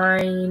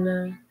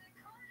 pine,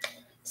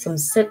 some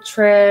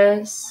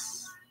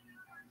citrus.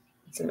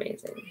 It's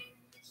amazing.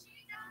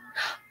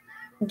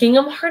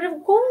 Gingham Heart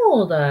of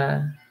Gold.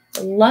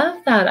 Love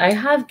that. I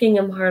have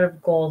Gingham Heart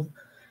of Gold.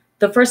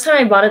 The first time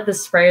I bought it, the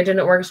sprayer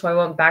didn't work, so I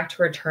went back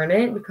to return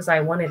it because I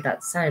wanted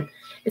that scent.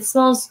 It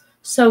smells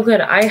so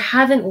good. I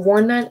haven't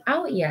worn that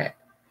out yet.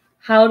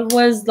 How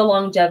was the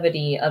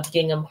longevity of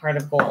Gingham Heart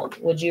of Gold?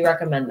 Would you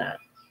recommend that?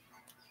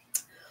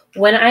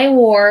 When I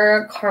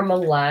wore Karma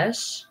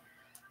Lush,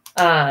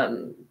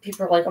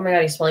 people are like, oh my God,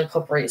 you smell like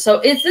potpourri. So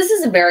this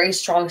is a very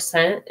strong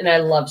scent, and I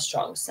love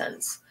strong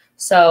scents.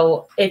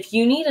 So if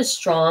you need a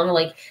strong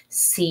like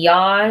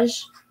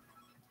sillage,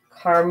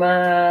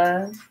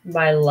 Karma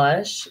by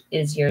Lush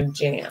is your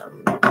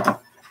jam.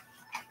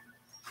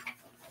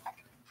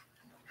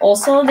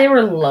 Also, they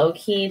were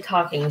low-key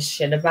talking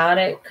shit about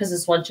it because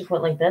this one chick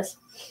went like this.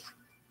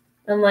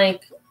 I'm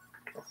like,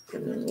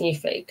 you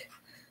fake.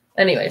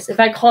 Anyways,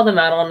 if I call them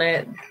out on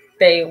it,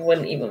 they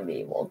wouldn't even be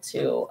able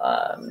to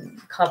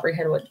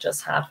comprehend what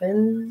just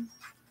happened.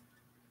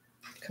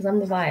 Because I'm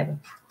the vibe.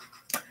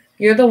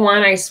 You're the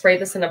one. I sprayed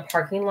this in a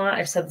parking lot.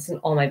 I've said this in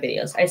all my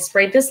videos. I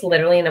sprayed this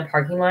literally in a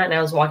parking lot, and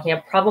I was walking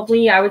up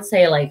probably, I would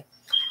say, like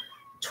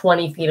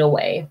 20 feet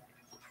away.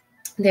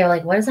 They were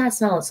like, what does that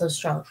smell? It's so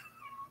strong.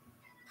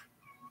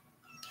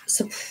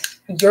 So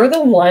you're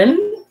the one.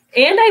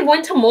 And I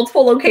went to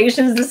multiple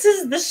locations. This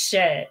is the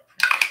shit.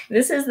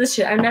 This is the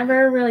shit. I've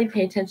never really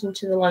paid attention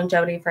to the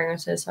longevity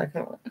fragrances, so I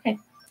couldn't. Okay.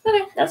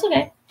 Okay. That's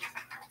okay.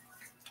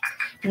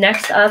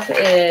 Next up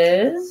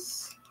is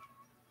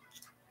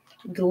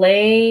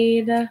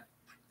Glade.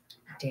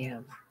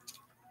 Damn.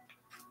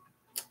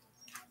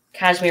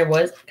 Cashmere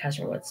Woods.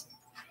 Cashmere Woods.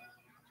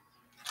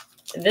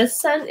 This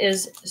scent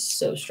is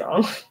so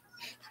strong.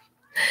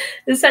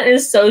 This scent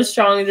is so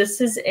strong. This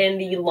is in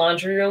the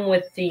laundry room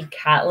with the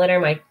cat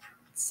litter. My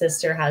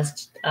sister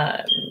has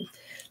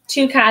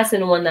 2 cats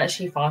and one that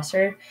she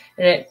fostered,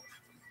 and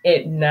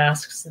it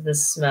masks the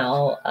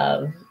smell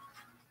of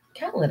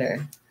cat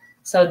litter.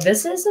 So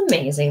this is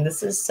amazing.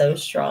 This is so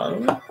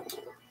strong.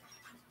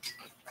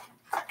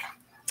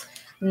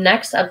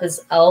 Next up is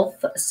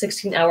e.l.f.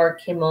 16-Hour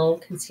Camo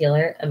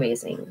Concealer.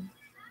 Amazing.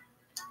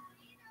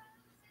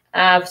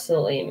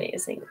 Absolutely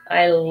amazing.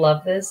 I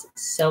love this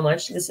so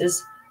much. This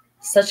is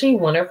such a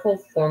wonderful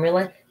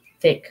formula.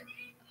 Thick,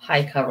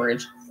 high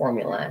coverage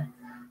formula.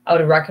 I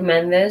would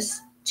recommend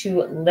this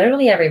to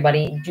literally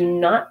everybody. Do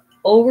not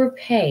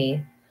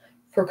overpay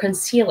for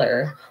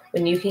concealer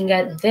when you can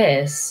get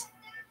this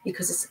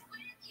because it's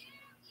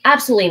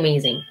absolutely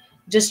amazing.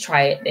 Just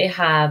try it. They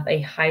have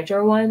a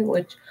hydro one,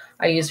 which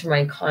I use for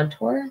my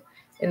contour,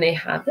 and they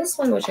have this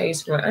one, which I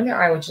use for my under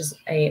eye, which is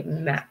a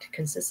matte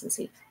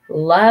consistency.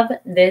 Love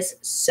this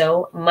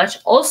so much.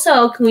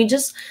 Also, can we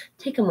just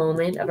take a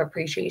moment of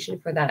appreciation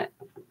for that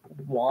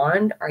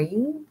wand? Are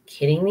you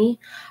kidding me?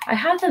 I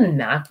have the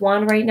MAC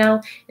wand right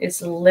now.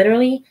 It's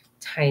literally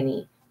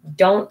tiny.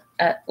 Don't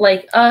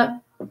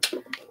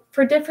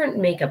for different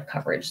makeup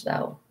coverage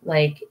though.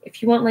 Like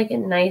if you want like a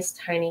nice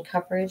tiny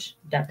coverage,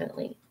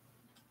 definitely.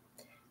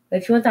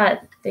 But if you want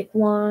that thick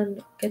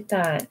wand, get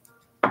the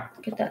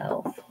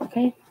e.l.f.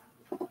 Okay.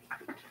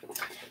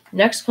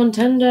 Next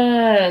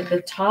contender,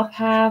 the top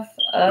half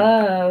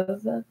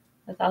of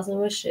 1,000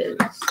 Wishes.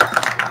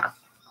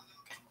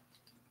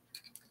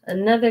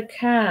 Another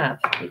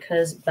cap,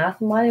 because Bath &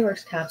 Body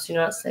Works caps do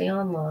not stay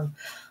on long.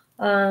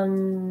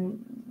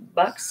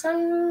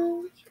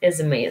 Buxom is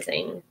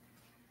amazing.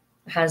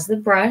 It has the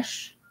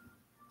brush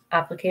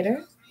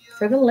applicator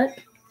for the lip.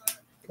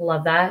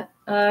 Love that.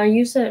 I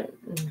use it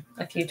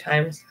a few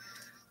times.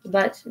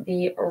 But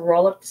the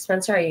roll-up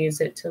dispenser, I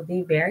use it till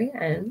the very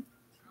end.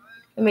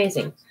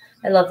 Amazing.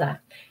 I love that.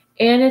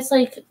 And it's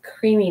like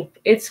creamy.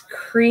 It's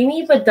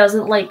creamy, but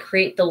doesn't like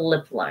create the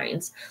lip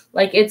lines.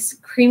 Like it's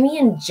creamy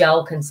and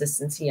gel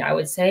consistency, I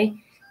would say.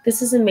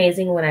 This is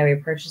amazing. When I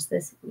repurchase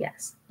this,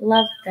 yes.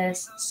 Love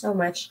this so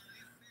much.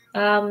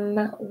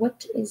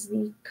 What is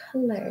the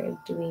color?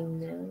 Do we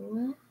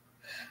know?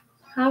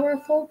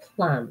 Powerful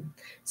Plum.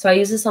 So I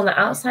use this on the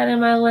outside of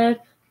my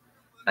lip.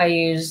 I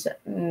used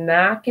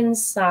MAC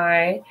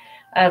inside.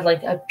 I have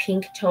like a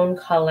pink tone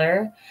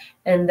color.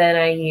 And then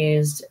I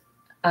used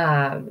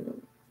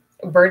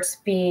Burt's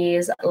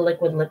Bees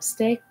liquid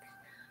lipstick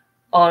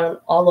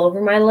all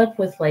over my lip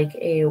with like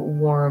a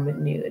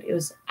warm nude. It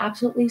was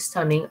absolutely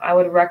stunning. I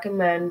would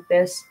recommend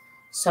this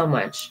so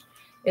much.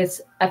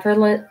 It's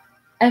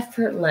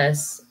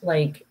effortless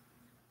like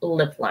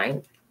lip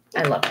line.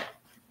 I love it.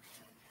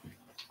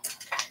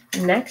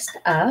 Next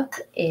up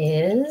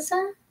is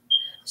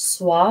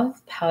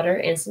Suave Powder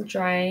Instant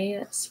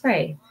Dry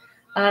Spray.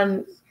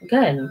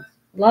 Good.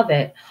 Love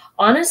it.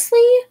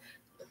 Honestly,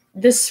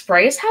 the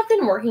sprays have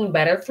been working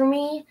better for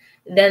me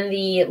than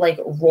the like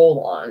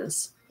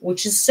roll-ons,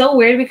 which is so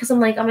weird because I'm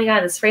like, oh my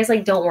god, the sprays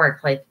like don't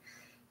work. Like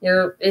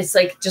it's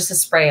like just a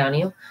spray on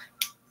you.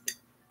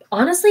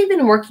 Honestly,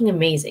 been working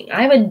amazing.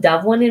 I have a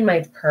Dove one in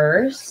my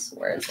purse.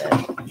 Where is it?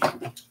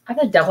 I have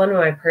a Dove one in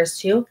my purse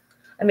too.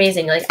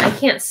 Amazing. Like I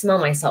can't smell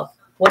myself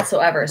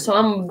whatsoever. So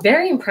I'm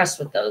very impressed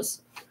with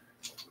those.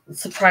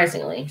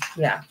 Surprisingly.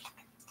 Yeah.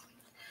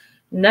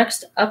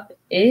 Next up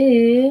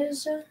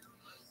is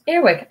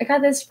Airwick. I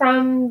got this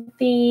from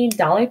the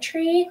Dollar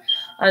Tree.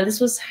 This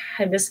was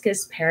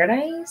Hibiscus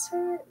Paradise.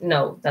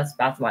 No, that's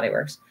Bath & Body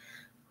Works.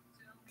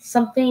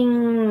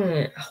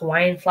 Something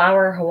Hawaiian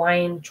flower,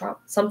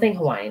 something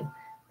Hawaiian.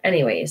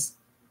 Anyways,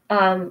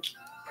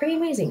 pretty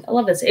amazing. I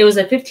love this. It was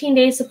a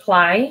 15-day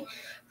supply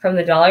from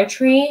the Dollar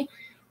Tree,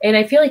 and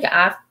I feel like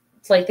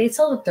they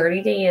sell the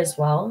 30-day as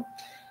well.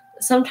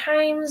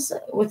 Sometimes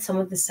with some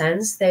of the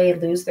scents, they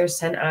lose their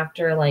scent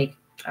after like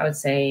I would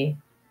say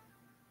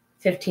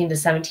 15 to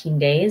 17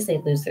 days. They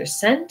lose their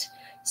scent.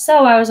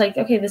 So I was like,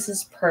 okay, this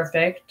is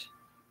perfect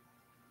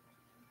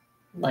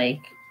like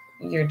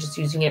you're just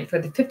using it for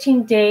the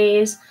 15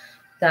 days.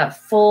 That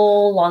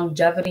full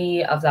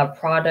longevity of that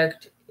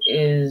product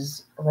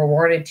is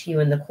rewarded to you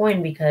in the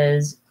coin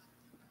because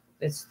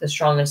it's the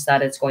strongest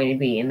that it's going to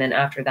be. And then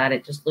after that,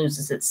 it just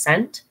loses its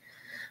scent.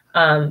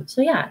 So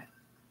yeah,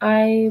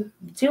 I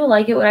do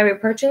like it when I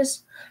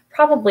repurchase.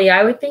 Probably,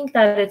 I would think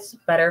that it's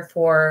better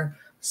for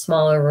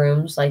smaller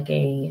rooms like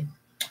a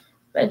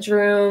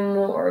bedroom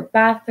or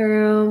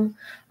bathroom.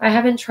 I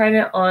haven't tried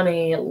it on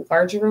a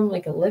larger room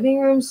like a living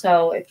room.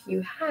 So if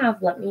you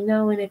have, let me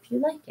know and if you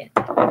like it.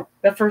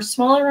 But for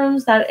smaller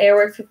rooms, that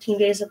Airwick 15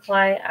 day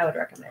supply, I would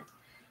recommend.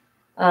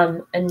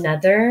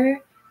 Another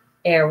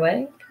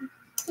Airwick.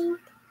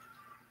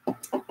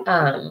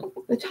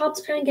 The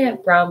tops kind of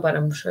get brown, but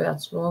I'm sure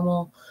that's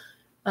normal.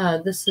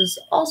 This is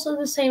also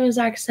the same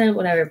exact scent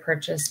when I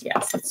repurchased.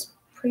 Yes, it's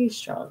pretty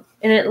strong.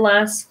 And it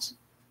lasts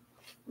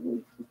a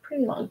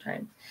pretty long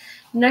time.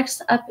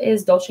 Next up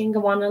is Dolce &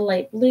 Gabbana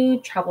Light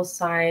Blue, travel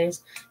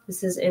size.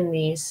 This is in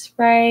the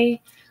spray.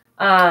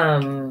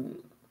 I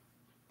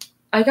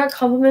got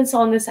compliments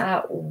on this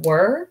at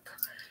work,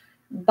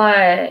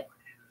 but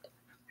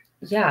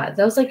yeah,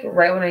 that was like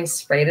right when I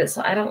sprayed it.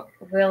 So I don't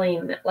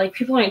really, like,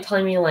 people aren't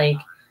telling me like,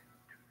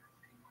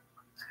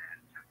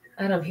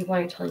 I don't know, people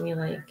aren't telling me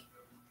like,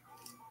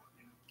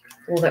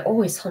 well, they're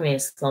always telling me I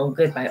smell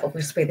good, but I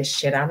overspray the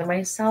shit out of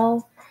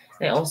myself.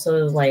 And I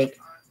also like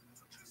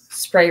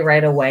spray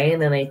right away,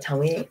 and then they tell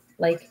me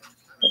like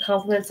the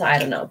compliments. So I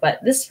don't know, but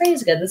this spray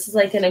is good. This is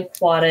like an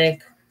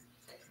aquatic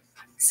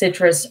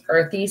citrus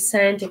earthy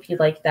scent. If you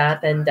like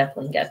that, then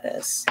definitely get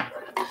this.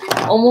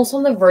 Almost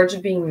on the verge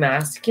of being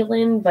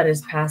masculine, but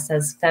is passed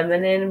as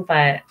feminine,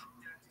 but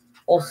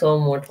also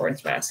more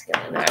towards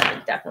masculine, I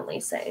would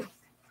definitely say.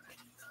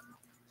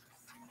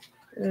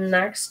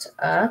 Next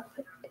up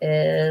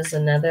is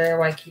another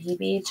Waikiki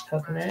Beach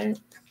coconut.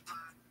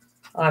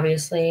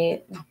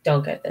 Obviously,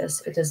 don't get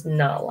this. It does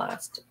not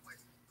last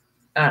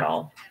at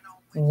all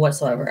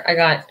whatsoever. I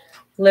got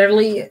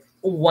literally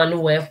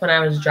one whiff when I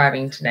was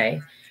driving today,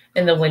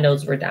 and the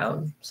windows were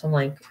down. So I'm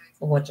like,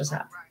 what just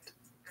happened?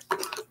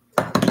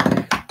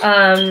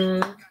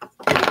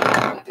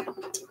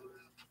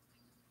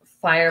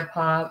 Fire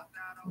pop.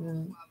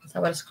 Is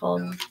that what it's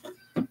called?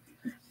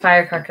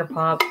 Firecracker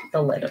pop,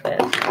 the lid of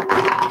it.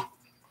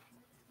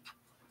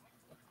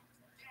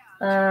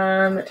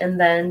 And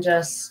then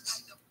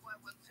just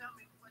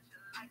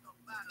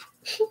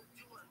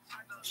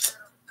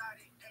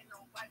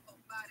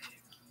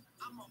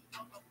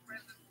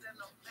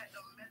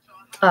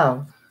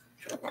oh,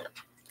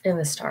 in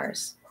the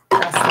stars.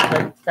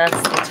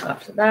 That's the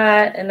top to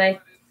that, and I'm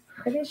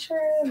pretty sure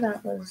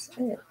that was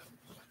it.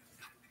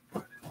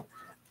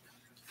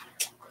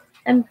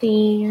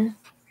 Empty.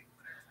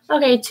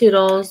 Okay,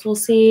 Toodles. We'll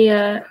see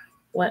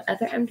what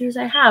other empties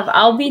I have.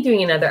 I'll be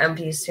doing another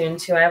empty soon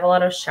too. I have a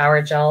lot of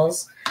shower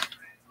gels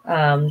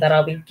that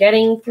I'll be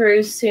getting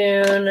through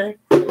soon.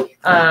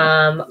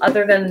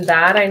 Other than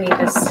that, I need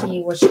to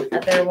see which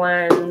other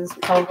ones.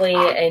 Probably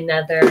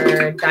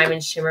another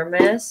Diamond Shimmer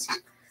Mist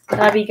that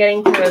I'll be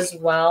getting through as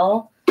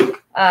well.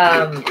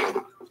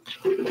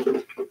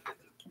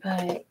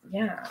 But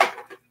yeah.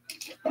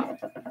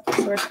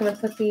 So we're just going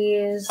to put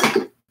these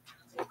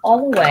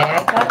all away.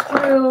 I got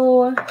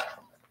through a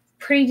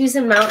pretty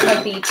decent amount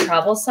of the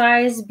travel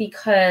size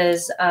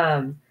because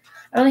I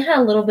only had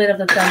a little bit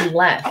of them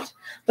left.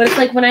 But it's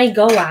like when I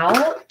go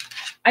out,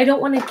 I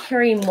don't want to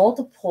carry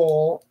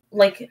multiple.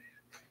 Like,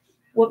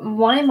 what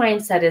my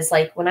mindset is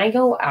like when I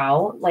go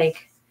out,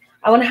 like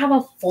I want to have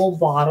a full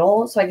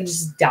bottle so I can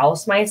just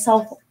douse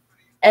myself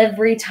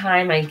every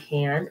time I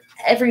can.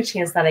 Every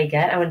chance that I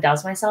get, I want to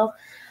douse myself.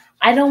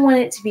 I don't want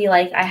it to be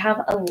like I have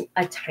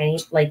a tiny,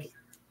 like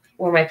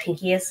where my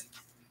pinky is,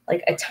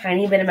 like a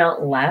tiny bit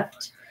amount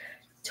left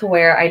to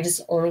where I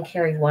just only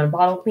carry one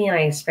bottle with me and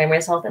I spray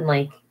myself and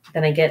like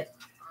then I get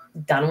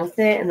done with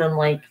it and I'm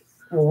like,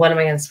 well, what am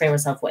I going to spray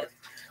myself with?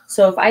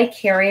 So if I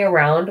carry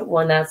around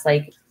one that's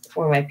like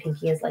where my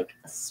pinky is like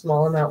a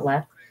small amount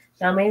left,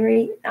 now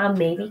I'll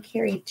maybe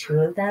carry two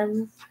of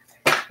them,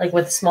 like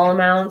with small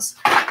amounts.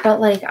 But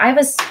like I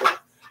have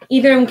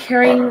either I'm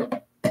carrying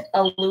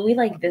a Louis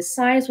like this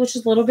size, which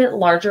is a little bit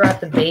larger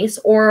at the base,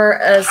 or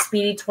a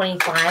Speedy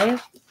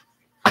 25.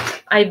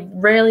 I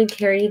rarely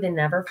carry the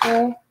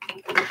Neverfull.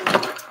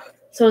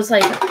 So it's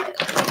like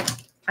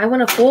I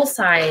want a full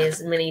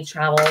size mini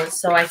travel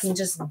so I can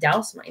just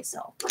douse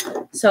myself.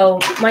 So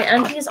my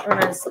empties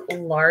aren't as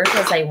large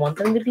as I want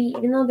them to be,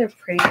 even though they're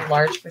pretty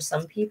large for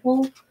some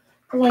people.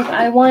 But like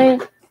I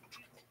want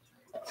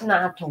to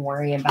not have to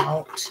worry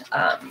about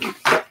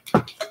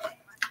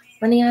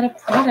running out of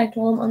product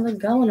while I'm on the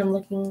go and I'm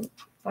looking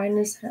fine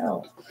as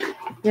hell.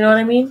 You know what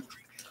I mean?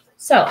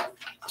 So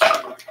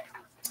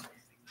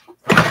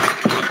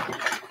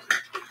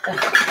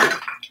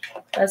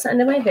that's the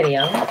end of my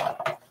video.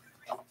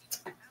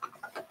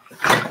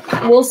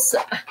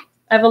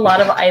 I have a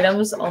lot of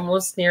items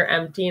almost near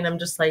empty, and I'm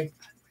just like,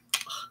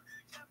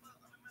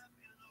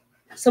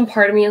 some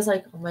part of me is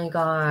like, oh my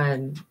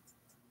God,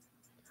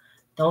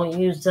 don't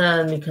use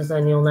them because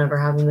then you'll never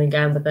have them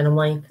again. But then I'm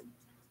like,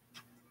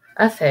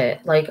 F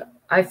it. Like,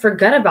 I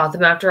forget about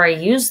them after I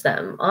use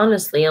them,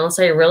 honestly. Unless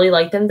I really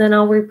like them, then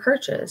I'll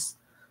repurchase.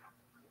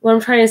 What I'm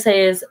trying to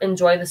say is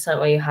enjoy the scent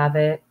while you have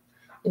it.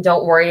 And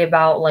don't worry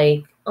about,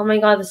 like, oh my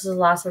god, this is the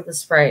last of the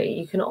spray.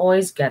 You can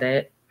always get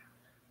it.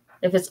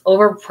 If it's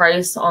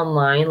overpriced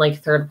online, like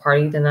third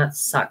party, then that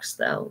sucks,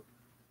 though.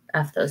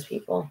 F those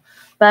people.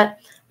 But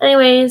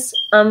anyways,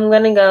 I'm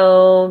going to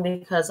go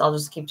because I'll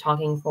just keep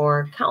talking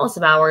for countless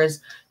of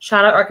hours.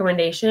 Shout out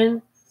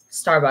recommendation,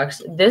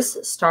 Starbucks. This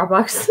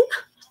Starbucks,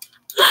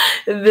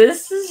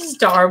 this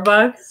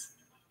Starbucks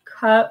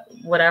cup,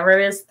 whatever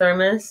it is,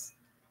 thermos,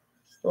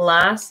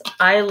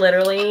 I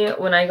literally,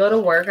 when I go to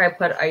work, I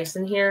put ice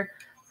in here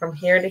from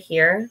here to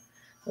here,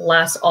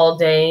 lasts all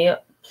day.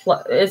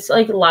 It's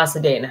like lasts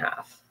a day and a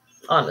half,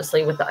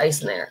 honestly, with the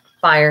ice in there.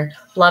 Fire.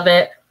 Love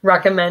it.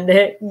 Recommend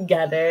it.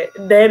 Get it.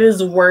 That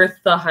is worth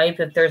the hype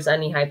if there's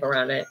any hype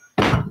around it.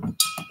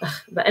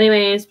 But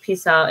anyways,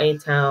 peace out,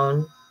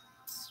 A-Town.